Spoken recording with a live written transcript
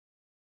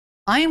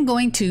I am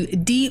going to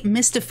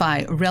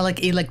demystify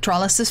relic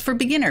electrolysis for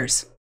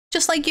beginners,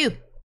 just like you.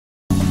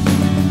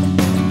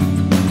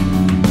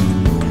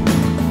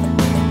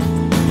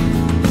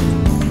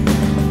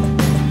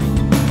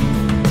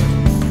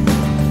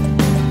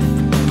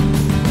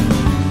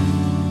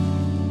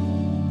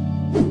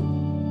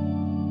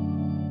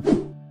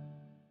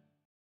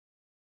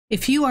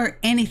 If you are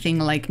anything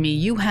like me,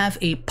 you have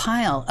a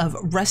pile of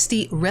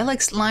rusty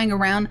relics lying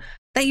around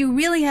that you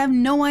really have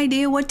no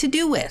idea what to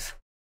do with.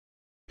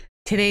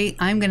 Today,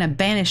 I'm going to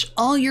banish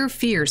all your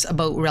fears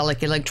about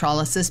relic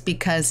electrolysis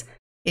because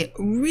it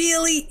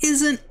really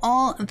isn't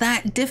all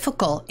that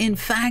difficult. In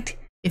fact,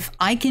 if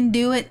I can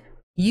do it,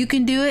 you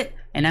can do it,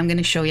 and I'm going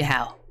to show you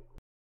how.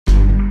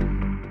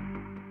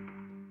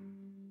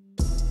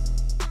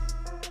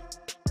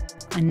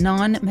 A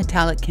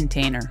non-metallic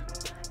container.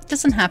 It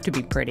doesn't have to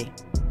be pretty.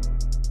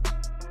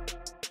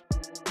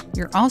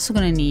 You're also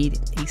going to need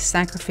a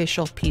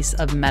sacrificial piece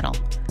of metal.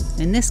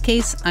 In this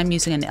case, I'm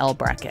using an L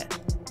bracket.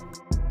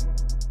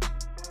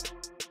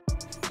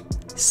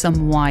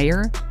 Some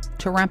wire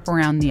to wrap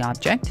around the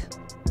object.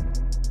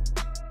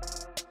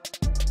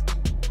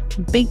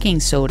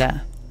 Baking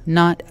soda,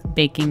 not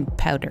baking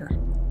powder.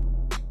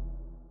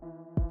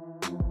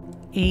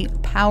 A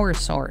power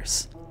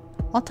source.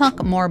 I'll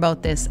talk more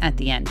about this at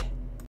the end.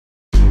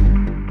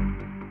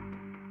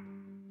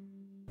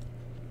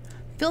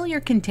 Fill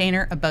your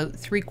container about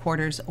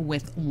 3/4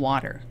 with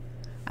water.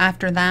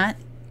 After that,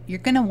 you're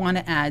going to want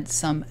to add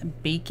some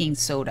baking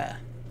soda.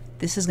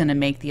 This is going to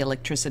make the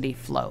electricity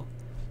flow.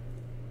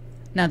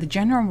 Now, the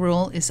general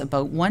rule is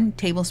about 1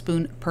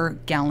 tablespoon per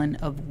gallon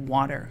of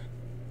water.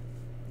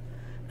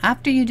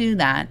 After you do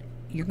that,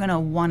 you're going to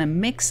want to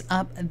mix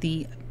up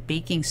the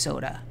baking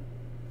soda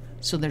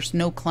so there's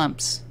no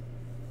clumps.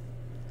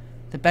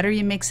 The better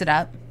you mix it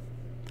up,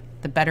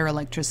 the better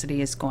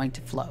electricity is going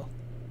to flow.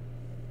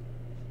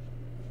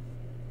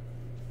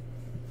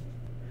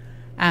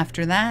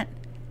 After that,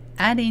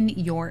 add in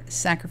your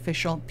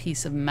sacrificial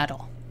piece of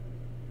metal.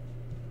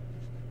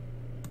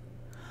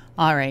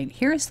 All right,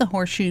 here's the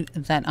horseshoe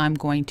that I'm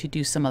going to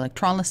do some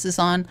electrolysis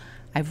on.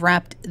 I've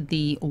wrapped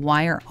the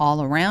wire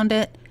all around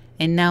it,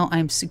 and now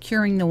I'm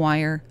securing the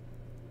wire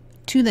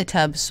to the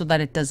tub so that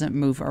it doesn't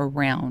move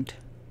around.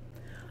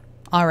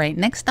 All right,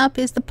 next up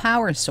is the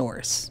power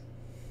source.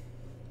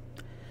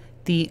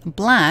 The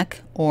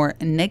black or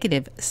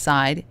negative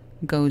side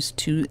goes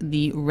to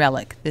the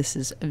relic. This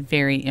is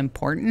very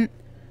important.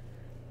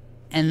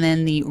 And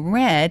then the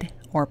red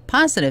or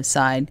positive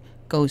side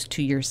goes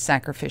to your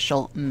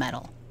sacrificial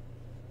metal.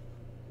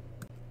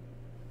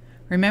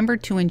 Remember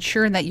to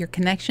ensure that your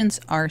connections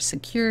are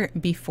secure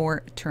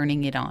before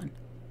turning it on.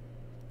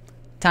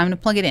 Time to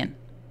plug it in.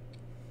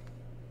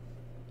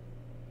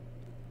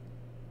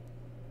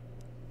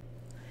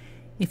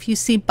 If you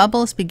see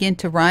bubbles begin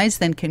to rise,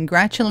 then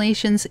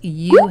congratulations,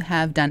 you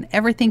have done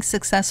everything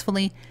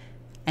successfully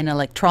and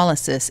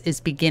electrolysis is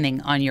beginning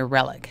on your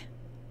relic.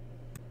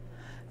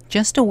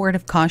 Just a word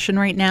of caution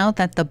right now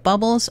that the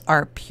bubbles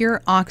are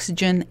pure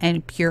oxygen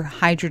and pure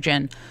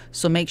hydrogen,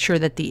 so make sure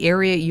that the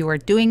area you are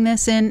doing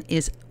this in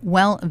is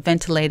well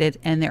ventilated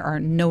and there are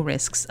no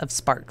risks of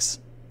sparks.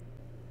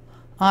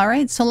 All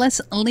right, so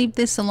let's leave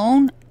this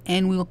alone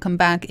and we will come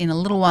back in a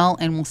little while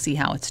and we'll see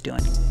how it's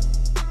doing.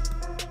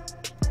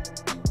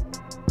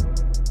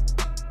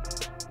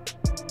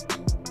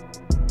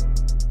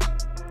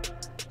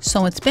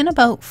 So it's been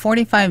about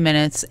 45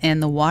 minutes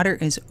and the water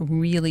is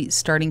really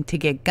starting to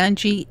get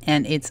gungy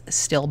and it's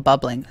still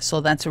bubbling. So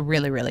that's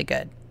really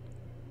good.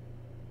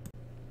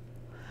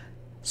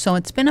 So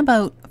it's been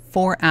about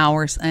 4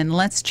 hours and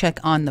let's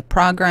check on the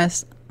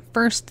progress.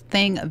 First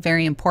thing,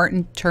 very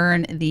important,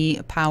 turn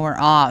the power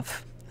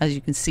off. As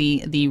you can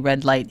see, the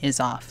red light is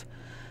off.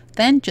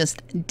 Then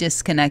just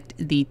disconnect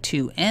the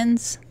 2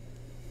 ends.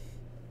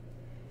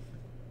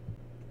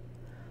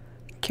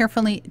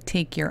 Carefully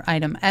take your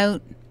item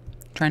out.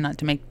 Try not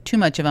to make too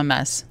much of a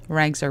mess.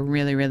 Rags are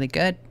really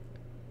good.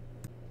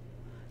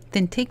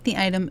 Then take the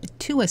item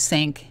to a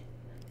sink,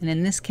 and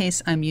in this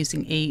case I'm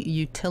using a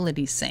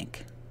utility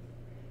sink.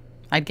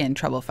 I'd get in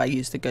trouble if I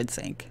used a good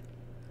sink.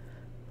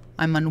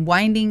 I'm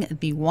unwinding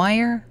the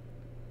wire,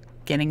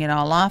 getting it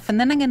all off, and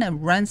then I'm going to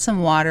run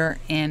some water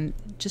and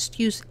just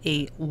use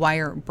a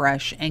wire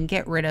brush and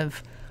get rid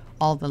of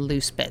all the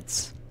loose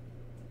bits.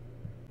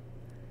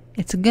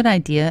 It's a good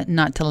idea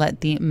not to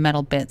let the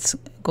metal bits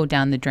go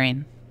down the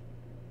drain.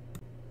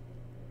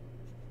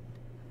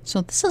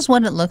 So this is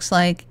what it looks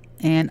like,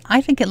 and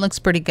I think it looks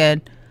pretty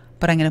good,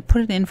 but I'm going to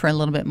put it in for a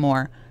little bit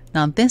more.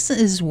 Now this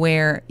is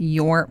where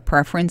your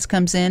preference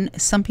comes in.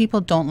 Some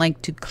people don't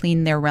like to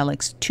clean their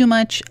relics too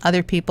much.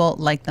 Other people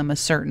like them a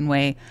certain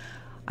way.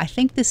 I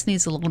think this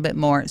needs a little bit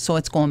more, so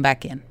it's going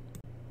back in.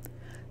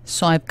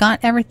 So I've got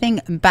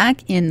everything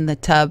back in the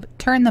tub,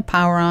 turn the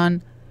power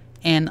on,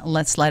 and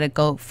let's let it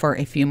go for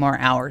a few more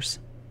hours.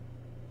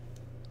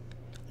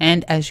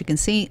 And as you can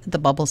see, the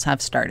bubbles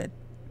have started.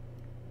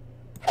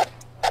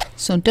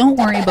 So don't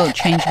worry about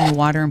changing the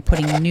water and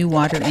putting new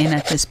water in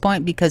at this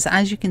point because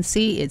as you can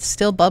see, it's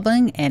still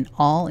bubbling and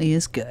all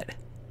is good.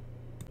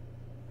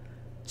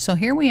 So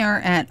here we are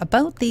at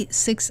about the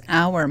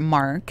 6-hour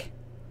mark.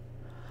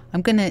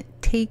 I'm going to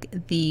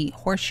take the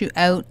horseshoe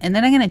out, and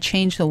then I'm going to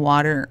change the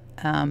water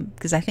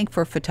because I think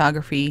for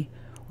photography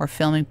or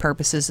filming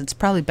purposes, it's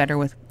probably better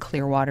with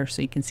clear water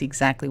so you can see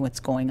exactly what's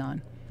going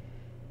on.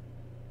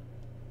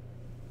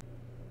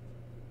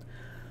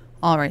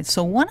 All right,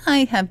 so what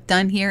I have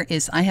done here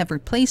is I have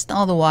replaced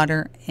all the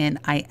water and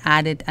I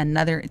added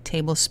another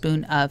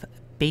tablespoon of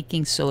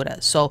baking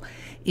soda. So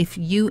if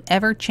you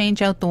ever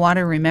change out the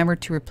water, remember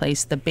to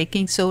replace the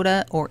baking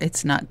soda or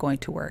it's not going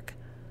to work.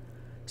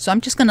 So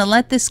I'm just going to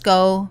let this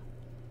go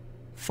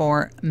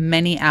for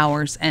many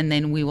hours and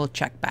then we will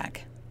check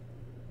back.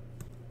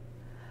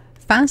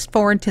 Fast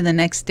forward to the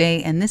next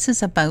day, and this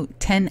is about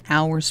 10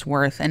 hours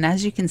worth. And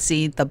as you can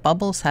see, the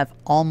bubbles have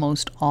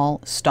almost all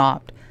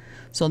stopped.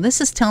 So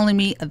this is telling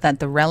me that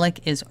the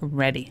relic is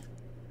ready.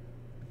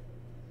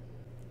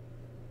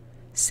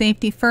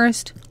 Safety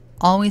first,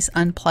 always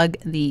unplug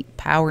the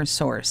power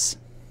source.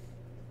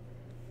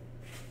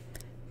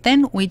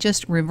 Then we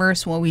just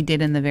reverse what we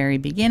did in the very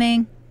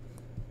beginning.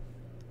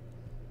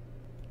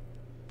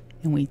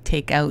 And we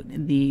take out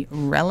the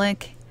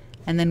relic,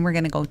 and then we're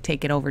going to go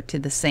take it over to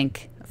the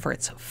sink for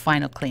its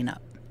final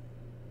cleanup.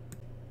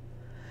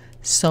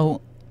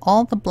 So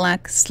all the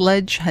black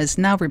sludge has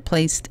now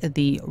replaced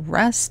the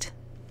rust,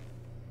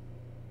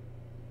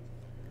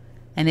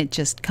 and it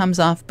just comes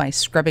off by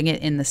scrubbing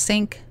it in the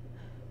sink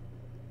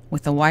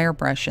with a wire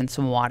brush and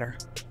some water.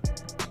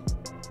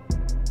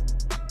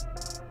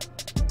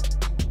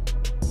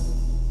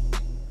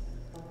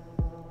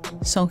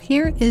 So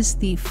here is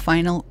the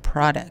final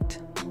product.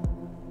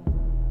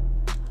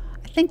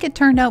 I think it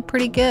turned out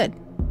pretty good.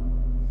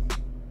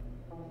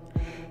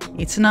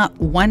 It's not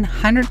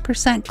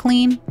 100%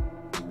 clean,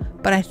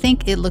 but I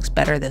think it looks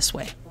better this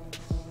way.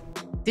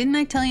 Didn't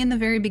I tell you in the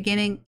very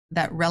beginning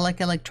that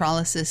relic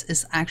electrolysis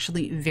is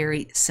actually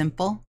very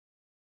simple?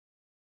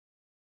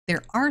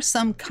 There are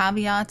some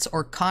caveats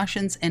or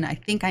cautions, and I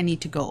think I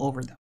need to go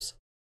over those.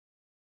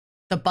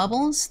 The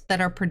bubbles that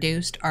are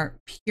produced are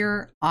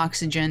pure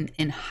oxygen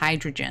and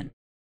hydrogen.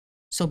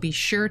 So be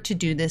sure to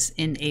do this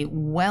in a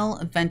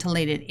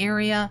well-ventilated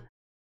area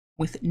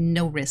with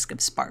no risk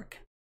of spark.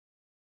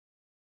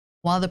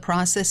 While the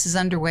process is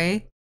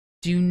underway,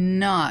 do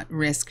not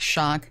risk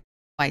shock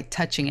by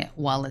touching it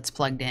while it's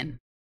plugged in.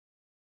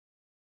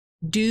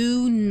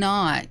 Do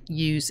not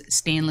use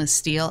stainless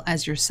steel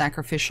as your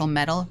sacrificial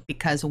metal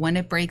because when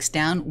it breaks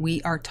down,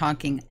 we are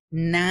talking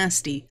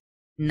nasty,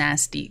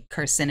 nasty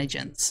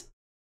carcinogens.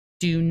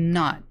 Do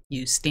not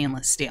use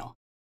stainless steel.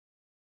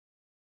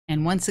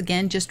 And once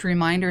again, just a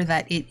reminder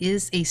that it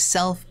is a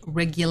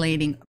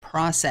self-regulating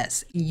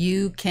process.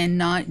 You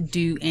cannot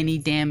do any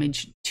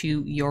damage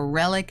to your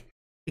relic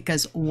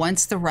because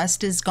once the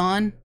rust is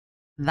gone,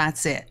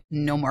 that's it.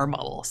 No more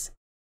bubbles.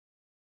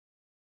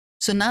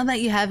 So now that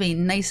you have a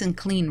nice and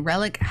clean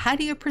relic, how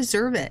do you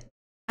preserve it?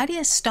 How do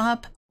you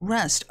stop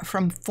rust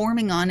from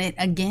forming on it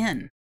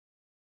again?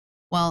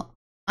 Well,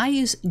 I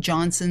use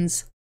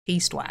Johnson's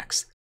paste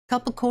wax. A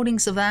couple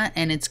coatings of that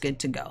and it's good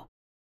to go.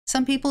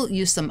 Some people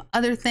use some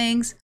other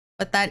things,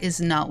 but that is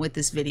not what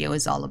this video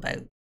is all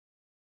about.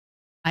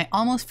 I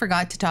almost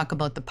forgot to talk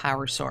about the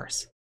power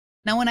source.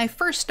 Now, when I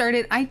first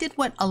started, I did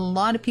what a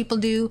lot of people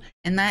do,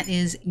 and that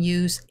is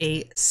use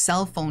a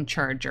cell phone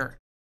charger.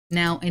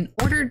 Now, in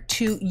order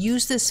to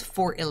use this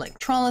for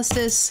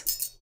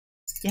electrolysis,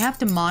 you have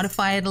to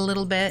modify it a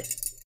little bit.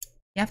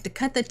 You have to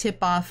cut the tip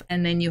off,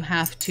 and then you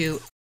have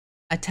to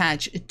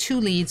attach 2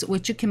 leads,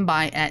 which you can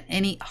buy at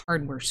any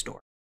hardware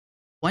store.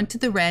 1 to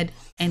the red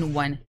and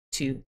 1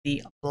 to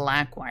the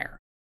black wire.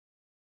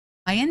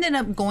 I ended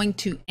up going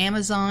to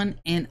Amazon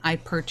and I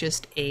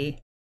purchased a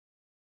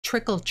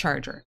trickle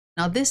charger.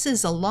 Now this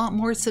is a lot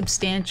more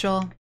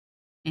substantial,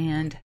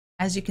 and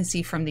as you can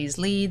see from these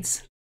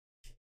leads,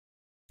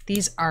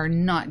 these are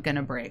not going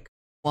to break.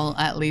 Well,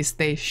 at least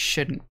they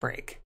shouldn't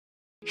break.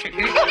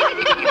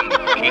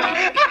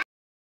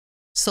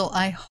 So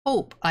I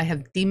hope I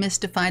have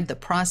demystified the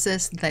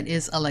process that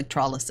is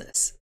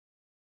electrolysis.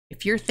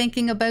 If you're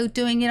thinking about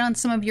doing it on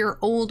some of your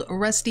old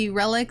rusty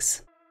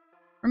relics,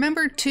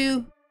 remember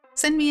to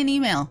send me an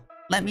email.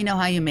 Let me know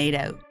how you made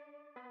out.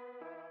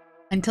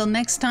 Until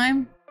next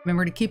time,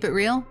 remember to keep it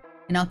real,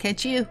 and I'll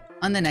catch you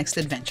on the next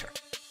adventure.